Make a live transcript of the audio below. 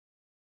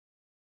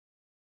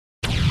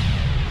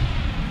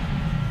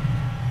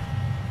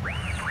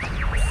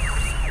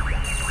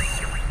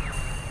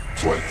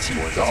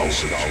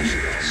20,000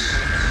 years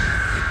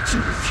into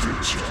the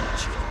future.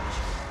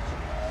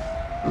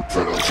 The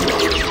predator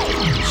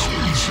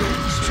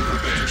returns to the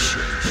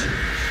nation.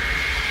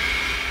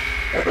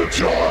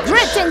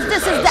 Greetings,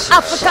 this is the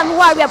African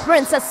warrior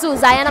Princess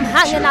Susie, and I'm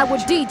hanging out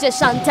with DJ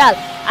Shantell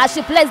as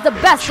she plays the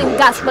best in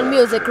gospel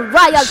music.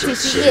 Royalty,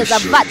 she is a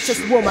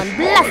virtuous woman,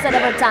 blessed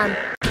every time.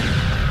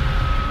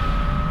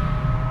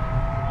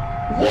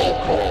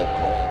 Welcome.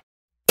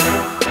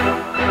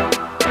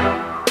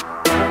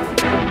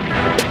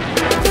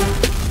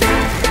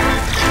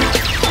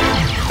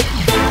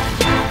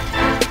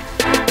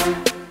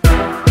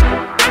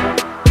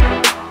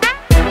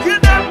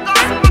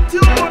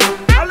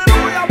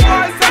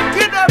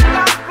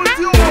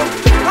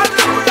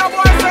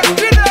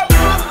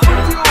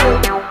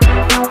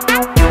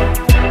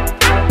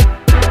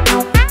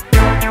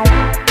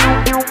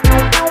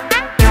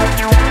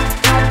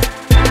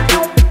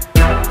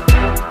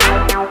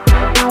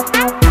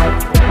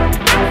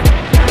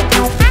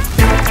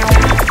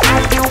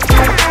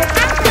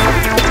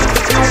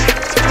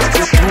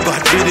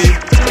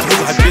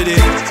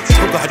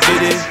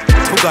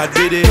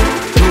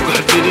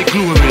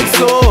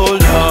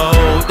 Sold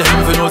out,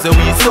 them for know say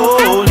we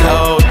sold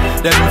out.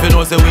 Them for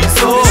know say we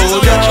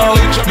sold out.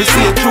 Me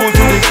say true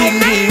to the king,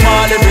 game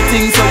all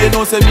everything, so you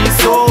know say me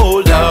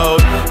sold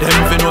out.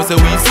 Them for know say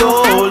we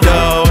sold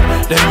out.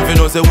 Them for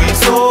know say we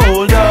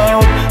sold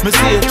out. Me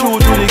say true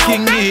to the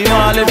king, game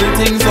all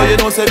everything, so you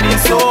know say me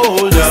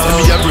sold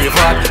out. Say me a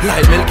BraveHeart,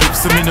 like Mel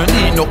Gibson, me no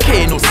need no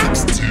K, no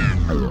 16.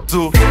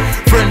 So,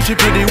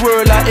 friendship with the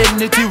world are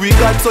anything we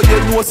got, so you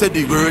know say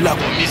the world I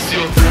gon' miss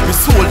you. Me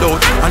sold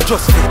out, and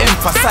just to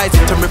emphasize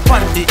it, to me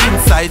pan the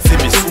inside, say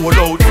me sold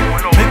out.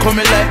 Me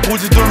coming like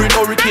Boozy during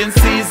hurricane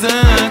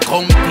season,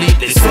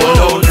 completely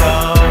sold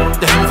out.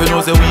 Them for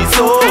know say we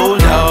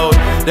sold out.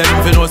 Them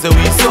for know say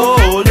we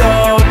sold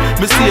out.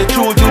 Me stay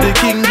true to the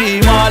king,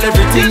 game all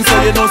everything, so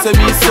you know say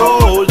me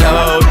sold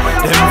out.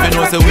 Them for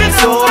know say we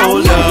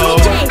sold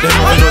out. Them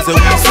for know say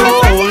we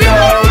sold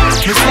out.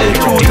 Me stay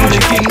true to the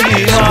king,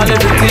 game all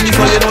everything,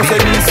 so you know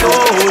say me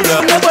sold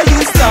out. Never you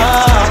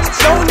stop,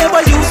 don't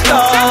never you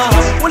stop.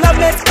 When I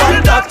make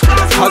contact,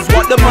 cause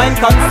what the mind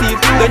conceive,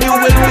 then you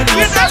will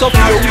release. So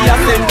fear we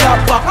are sent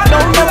back.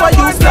 Don't never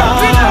you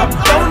stop,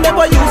 don't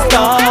never you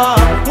stop.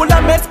 When I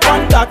make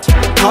contact,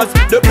 cause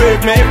the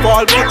brave may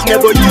fall but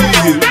never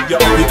yield. You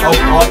pick up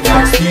all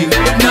that skill.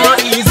 Nah,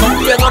 ease up,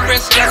 we go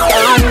press just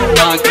on.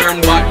 Nah, turn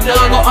back, nah,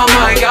 go oh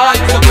my God.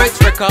 So press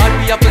record,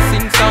 we have to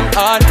sing song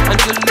hard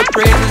until the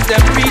praises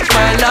them reach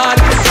my Lord.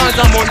 As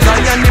I'm on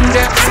lion in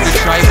there, the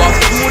tribe of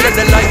Judah,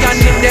 the lion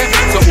in there.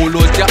 So hold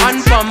out your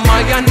hand from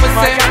my hand, we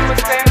say.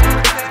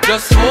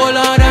 Just hold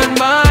on and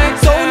mind.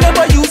 So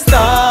never you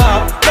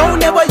stop, don't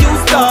never you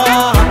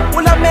stop.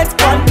 When I make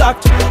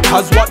contact,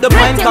 cause what the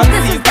mind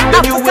conceive,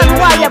 then you will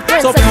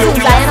release. So fear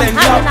we are sent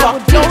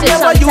back. Don't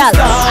never you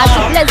stop,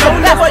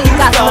 don't never you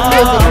stop.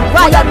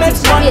 When I make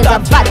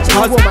contact,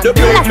 cause the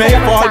brave may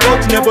fall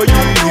but never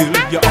yield.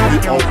 You have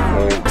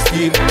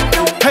skill.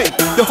 Hey,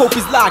 the hope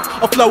is like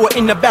a flower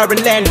in a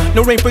barren land.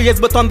 No rain for years,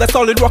 but on that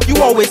solid rock you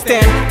always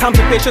stand. Time to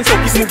patience, so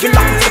keep moving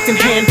like a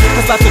second hand.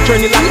 Cause life's a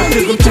journey like a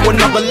pilgrim to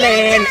another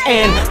land.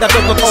 And that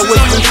doesn't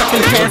always bring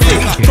second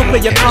chances. So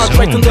play your cards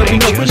right and there'll be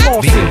no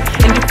remorsing.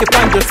 And if you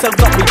find yourself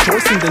not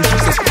rejoicing, then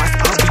Jesus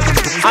Christ, I'll be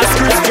embracing. As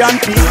Christian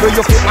people,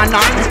 you fit and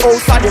not the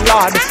house of the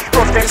Lord.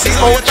 Protect the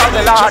house of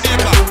the Lord.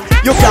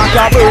 You can't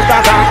have a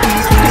burger and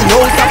eat in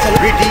the house of the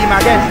Riddim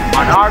again.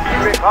 On our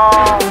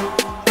record,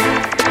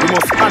 we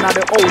must honor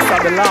the house of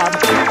the Lord.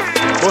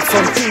 But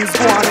some things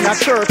go on in a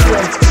church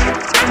where,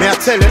 may I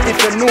tell you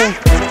if you know,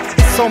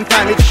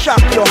 sometimes it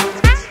shock you.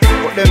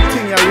 But them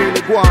things are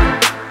really go on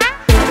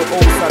in the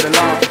house of the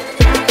Lord.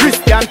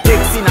 Christian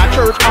takes in a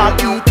church, all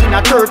eat in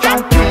a church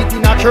and eat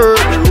in a church.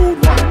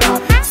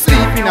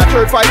 Sleep in a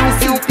church, fight the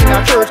seat in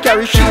a church,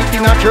 carry sheep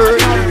in a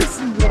church.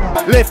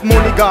 Left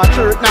money got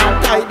church,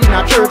 now tied in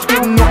a church,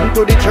 give nothing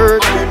to the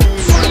church.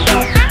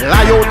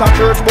 Lie out a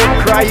church, but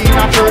cry in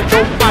a church,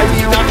 jump high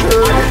in a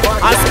church.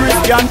 As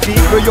Christian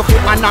people, you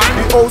fit and not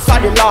the house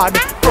of the Lord.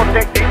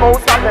 Protect the house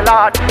of the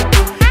Lord.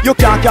 You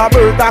can't have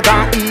burger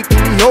and eat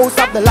in the house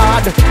of the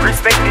Lord.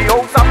 Respect the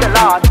house of the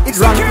Lord. It's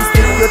wrong to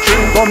stick your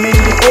chewing gum in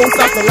the house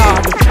of the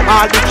Lord.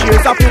 All the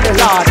cheers up in the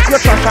Lord.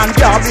 Your trash and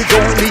garbage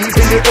don't leave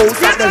in the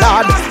house of the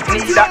Lord.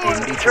 Neither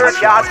in the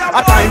churchyard. A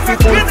time for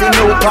fulfill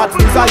no God's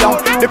desire.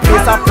 The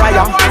place of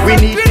prayer, we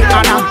need the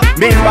honor.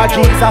 Remember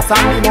Jesus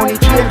and the money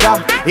changer.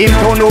 Him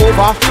turn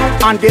over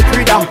and get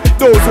rid of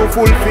those who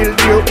fulfill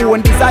their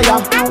own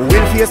desire.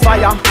 Will face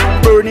fire,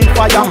 burning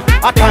fire.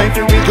 A time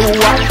for we do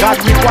what God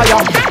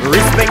require.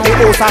 Respect the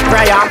house of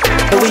prayer.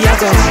 We are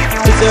gonna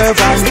deserve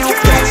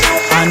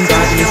and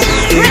God is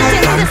DJ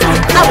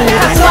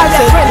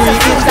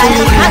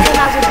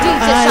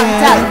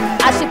Shantell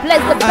as she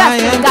plays the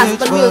best in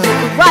gospel music.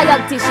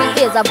 Royalty, she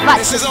is a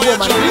virtuous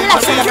woman.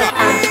 Blessed every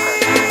time.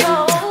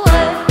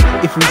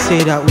 If we say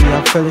that we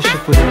have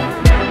fellowship with Him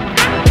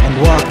and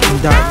walk in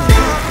darkness,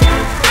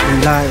 we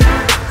lie,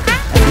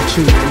 and the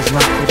truth is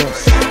not with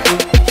us.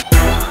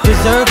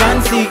 reserve and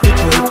seek the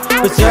truth.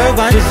 Reserve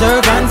and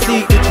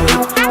seek the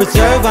truth.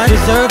 Reserve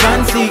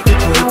and seek the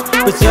truth.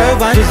 Reserve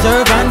and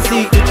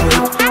seek the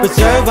truth.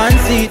 Reserve and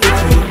seek the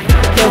truth.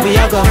 Yeah, we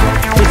are gonna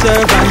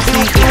reserve and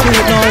seek the truth.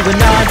 No, we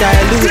not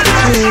dilute the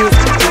truth.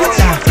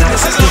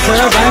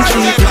 Reserve and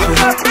seek the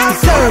truth.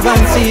 Reserve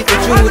and seek the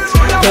truth.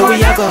 Yeah,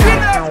 we are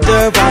gonna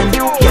reserve and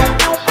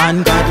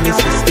ungodly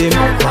system.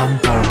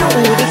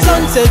 Oh, the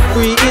sun set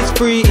free is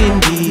free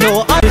indeed.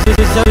 No,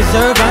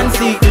 reserve and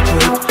seek the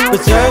truth.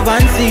 Reserve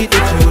and seek the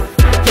truth.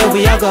 Yeah,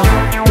 we are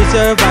gonna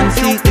reserve and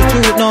seek the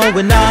truth. No,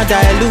 we not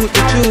dilute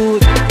the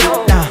truth.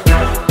 Nah,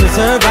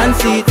 reserve and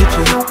seek the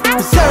truth.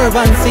 Reserve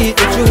and seek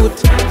the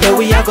truth. Yeah,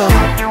 we are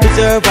gonna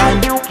reserve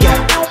and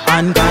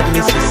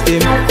ungodly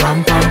system.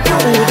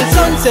 Oh, the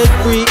sun set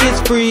free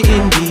is free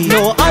indeed.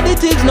 No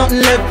additives,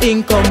 nothing left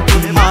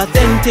incomplete.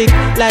 Authentic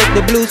like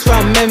the blues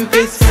from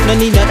Memphis. No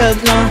need no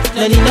help,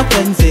 no need no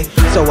fancy.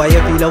 So why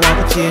you feel I want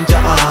to change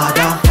your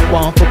order?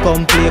 Want to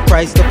come play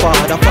Christ the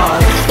Father?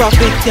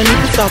 Profit, you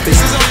need to stop it.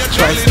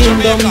 Christ's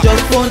kingdom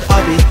just won't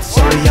have it.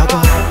 So we are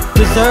gonna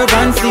reserve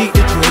and seek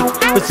the truth.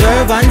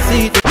 Reserve and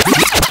seek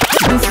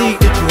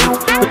the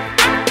truth.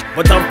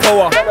 But I'm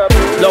power,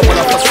 love on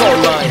a soul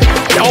line.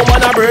 Yo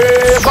man a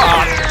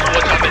BraveHeart.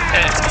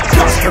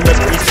 Gospel me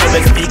preach, so me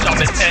speak.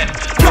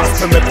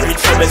 Gospel me preach,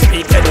 so me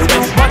speak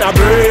anyway. Man a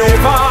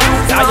BraveHeart.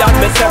 Zion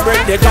me say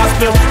bring the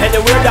gospel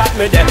anywhere that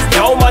me there.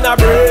 Yo man a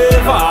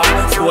BraveHeart.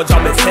 Soldier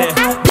me say.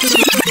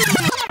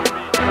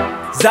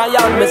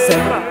 Zion me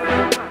say.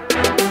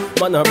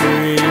 Man a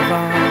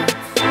BraveHeart.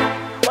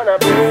 Man a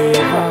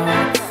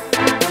BraveHeart.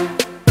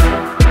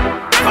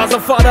 Cause the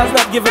Father's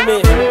not giving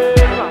me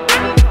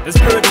the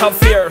spirit of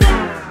fear,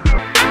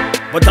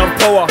 but of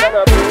power,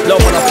 love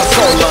and of a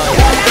soul line.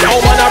 Now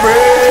man a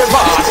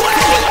BraveHeart.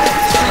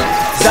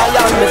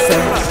 Zion me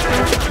say,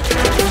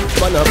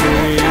 man a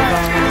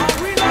BraveHeart.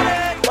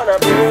 Man a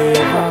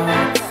BraveHeart.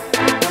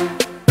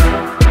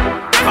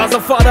 Cause the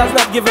Father's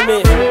not giving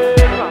me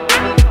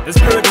the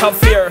spirit of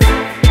fear,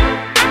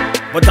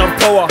 but of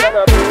power,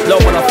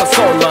 love and of a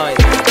soul line.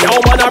 Now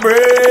man a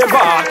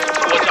BraveHeart.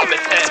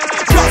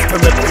 Gospel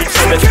me preach,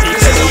 so me speak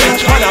anyway.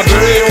 Man a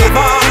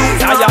BraveHeart.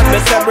 Zion me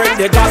say bring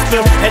the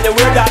gospel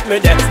anywhere that me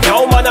there.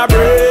 Now man a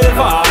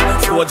BraveHeart.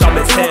 Soldier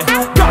me say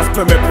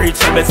gospel me preach,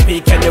 so me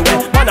speak anyway.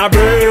 Man a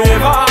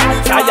BraveHeart.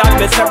 Zion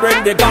me say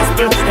bring the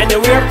gospel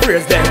anywhere,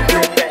 praise them.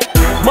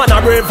 Man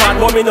a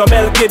BraveHeart, but me no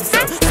Mel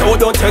Gibson. So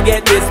don't you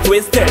get this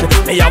twisted.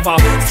 Me have a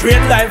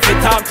straight line to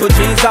talk to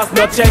Jesus.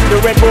 No check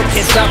the red book,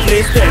 it's not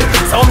listed.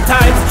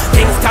 Sometimes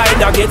things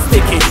kinda get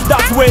sticky.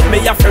 That's when me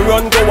have to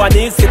run go an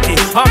easy city.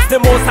 Ask the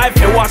most high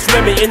to wash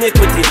me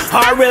iniquity.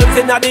 Or else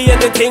in the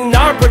anything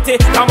not pretty.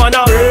 Come on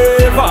a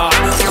BraveHeart.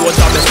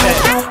 Soldier me say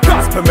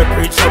gospel me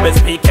preach, so me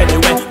speak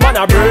anyway. Man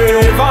a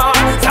BraveHeart.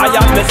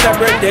 Zion me say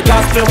bring the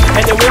gospel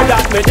anywhere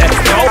that me there.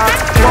 Now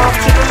walk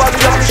to the body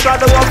of the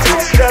shadow of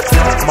death.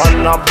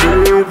 Man a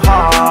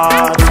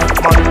BraveHeart.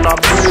 Man a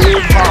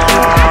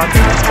BraveHeart.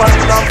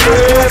 Man a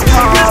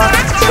BraveHeart.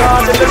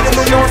 God give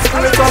me no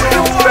spirit of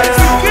rebel.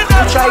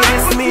 Try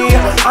this me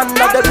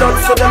under the blood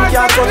so them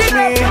can't touch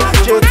me.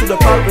 J to the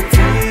property.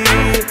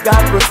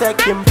 God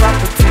protect him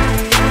property.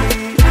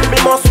 Me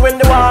must win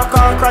the war,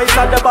 call Christ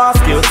at the bar.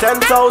 Skill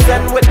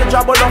 10,000 with the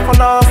job enough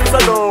on us. So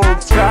don't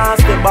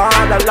cross the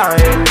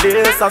borderline.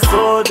 This a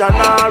soldier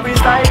now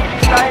resign.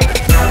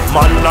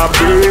 Man a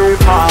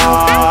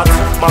BraveHeart.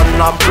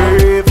 Man a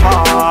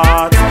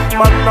BraveHeart.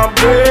 Man a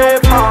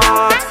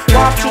BraveHeart.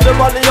 Walk through the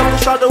valley of the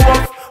shadow of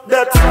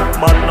death.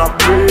 Man a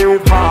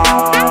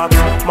BraveHeart.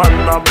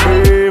 Man a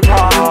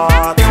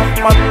BraveHeart.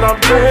 Man a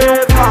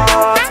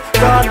BraveHeart.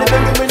 God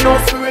didn't give me no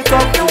spirit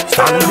of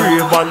stand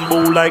brave and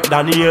bold like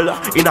Daniel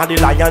in the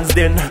lion's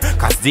den.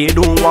 Cause they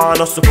don't want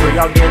us to pray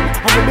again.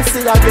 And let me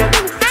say again,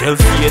 tell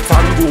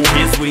Satan go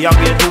his way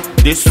again.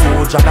 This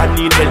soldier that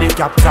need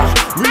helicopter.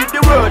 Read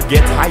the word,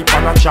 get hype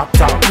on a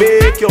chapter.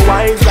 Make your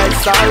wise like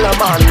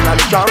Solomon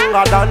and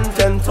stronger than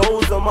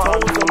 10,000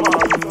 man.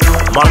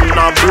 Man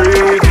a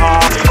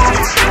BraveHeart.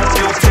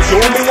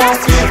 Show me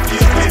one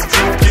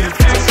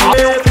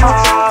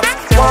BraveHeart.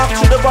 Walk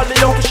to the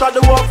valley of the shadow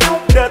of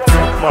death.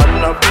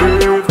 Man a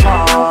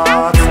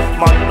BraveHeart.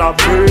 Man a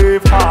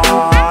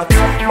BraveHeart.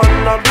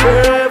 Man a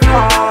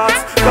BraveHeart.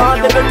 God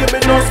never give me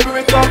no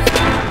spirit of.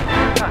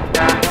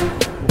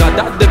 God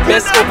that the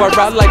best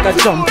overall like a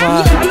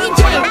jumper.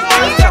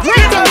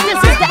 Riddim,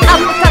 this is the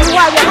African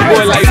warrior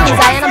princess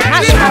Suza, and I'm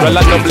hanging out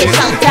with DJ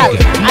Shantell.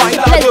 And she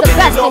plays the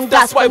best in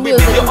gospel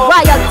music. In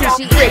royalty,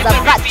 she is a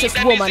virtuous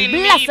woman.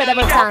 Blessed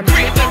every time.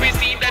 Greater is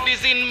he that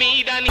is in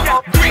me than he.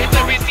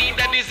 Greater is he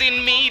that is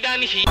in me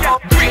than he.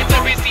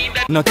 Greater is he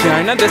that. Not here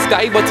in the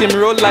sky, but him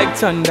roll like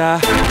thunder.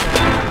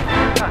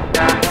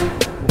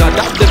 God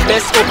that's the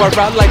best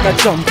overall like a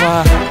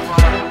jumper.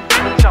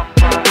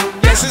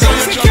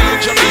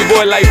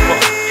 E-boy lifer,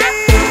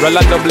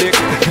 Rolando Blake.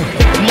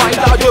 My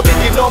Lord, you're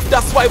big enough,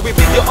 that's why we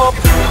big you up.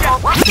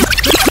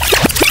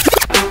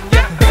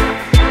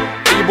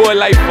 E-boy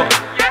lifer,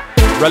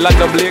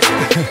 Rolando Blake.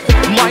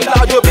 My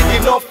Lord, you're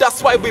big enough,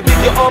 that's why we big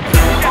you up.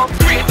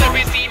 Greater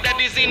is he that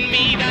is in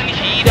me than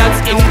he That's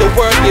in the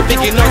world, they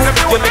big enough.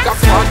 You make a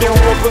small door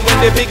open when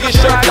the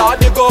biggest shot, Lord,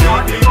 you go.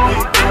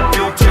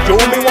 You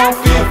me want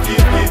feel,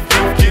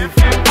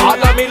 all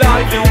of me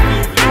life.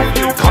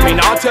 Coming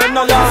out, tell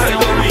no lie.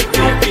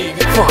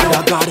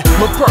 Father God,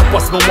 my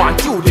purpose, me want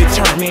you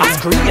determine.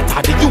 As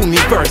creator the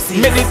universe,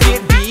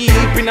 meditate deep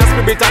in a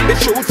spirit and the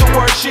truth to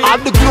worship. All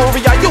the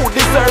glory of you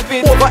deserve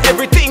it. Over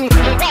everything,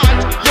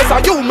 yes,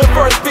 are you my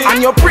first pick.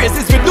 And your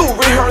praises we do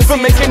rehearse. For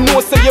making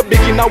know say you're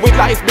beginner with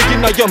life,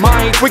 beginner your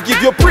mind. We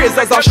give you praise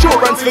as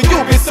assurance for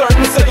you be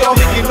certain. Say you're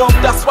big enough,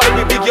 that's why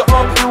we big you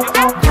up.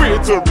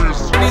 Greater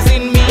is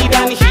in me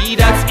than he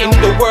that's in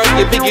the world.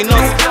 You're big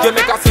enough. You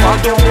make a small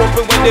door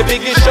open when the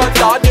biggest shut,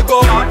 Lord, you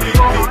go.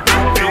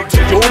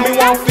 You me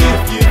want feel,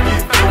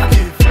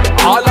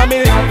 all of me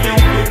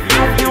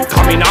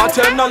coming out,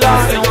 tell no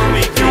lie.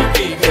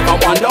 If I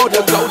want out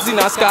the clouds in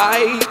the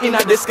sky, in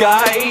the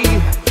sky,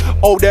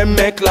 oh them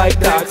make like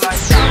that.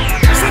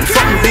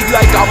 Something big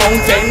like a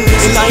mountain,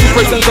 in 9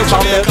 presence of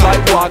some make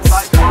like what?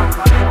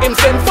 Him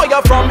send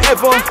fire from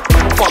heaven,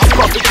 for a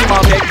prophet him a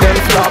make them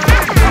flop.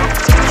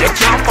 You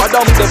can't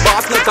fathom the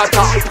boss not at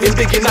all. Him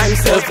big in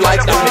himself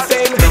like that. Me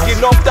saying big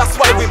enough, that's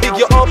why we big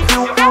you up.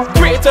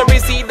 Greater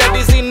is he that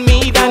is in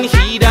me than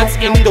he that's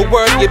in the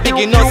world. You big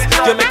enough.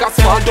 You make a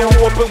small door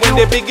open when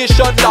the biggest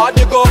shut, Lord,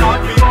 you go.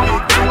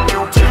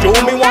 You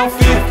me want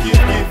feel,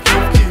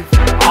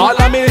 all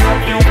of me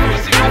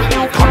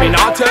coming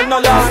out, tell no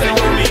lie.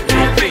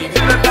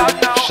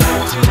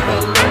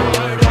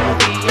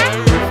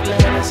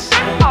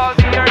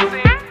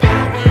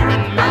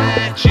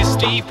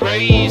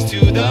 praise to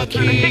the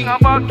King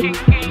of our King.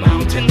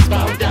 Mountains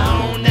bow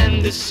down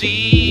and the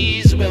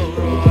seas will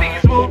roar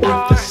at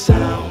the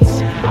sounds.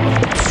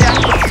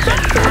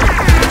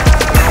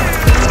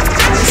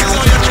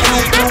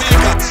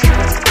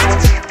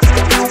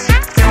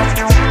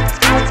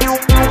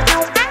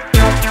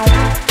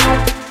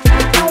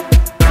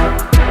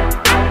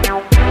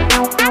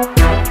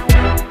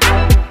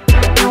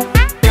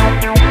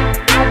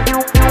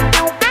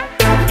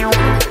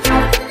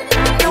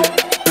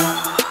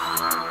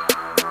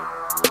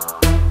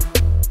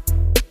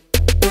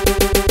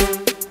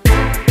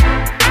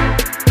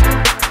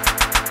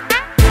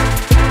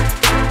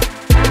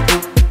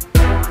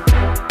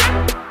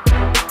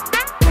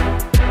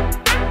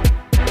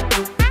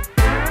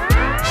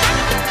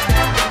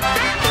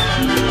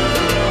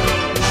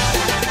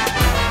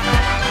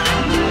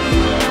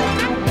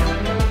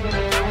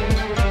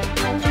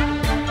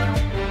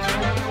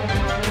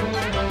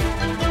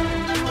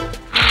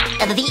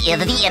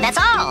 That's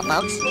all,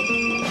 folks.